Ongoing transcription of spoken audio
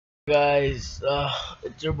Guys,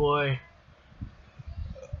 it's your boy.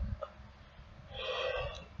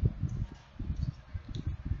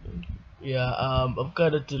 Yeah, I'm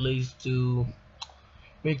kind of too lazy to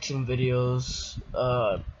make some videos.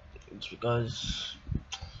 It's because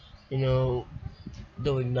you know,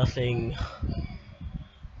 doing nothing.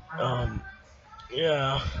 Um,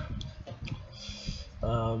 yeah.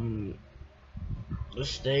 Um,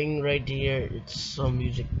 this thing right here, it's some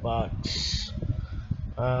music box.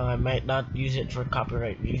 I might not use it for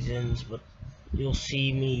copyright reasons, but you'll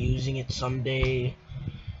see me using it someday.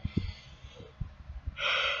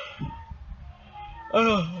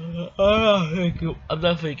 I'm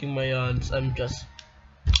not faking my yawns. I'm just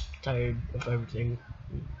tired of everything.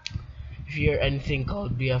 If you hear anything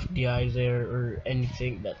called BFDI there or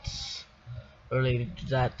anything that's related to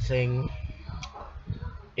that thing,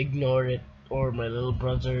 ignore it. Or my little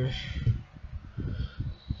brother,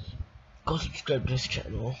 go subscribe to this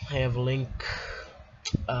channel. I have a link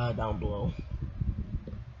down below.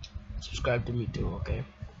 Subscribe to me too, okay?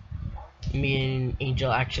 Me and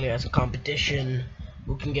Angel actually has a competition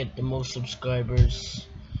who can get the most subscribers.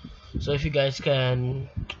 So if you guys can,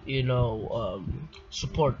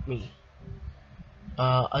 support me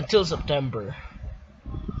until September,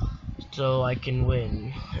 so I can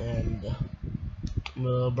win, and my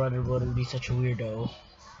little brother wouldn't be such a weirdo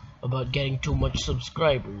about getting too much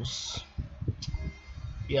subscribers.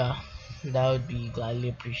 Yeah, that would be gladly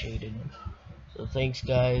appreciated. So thanks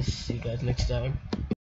guys, see you guys next time.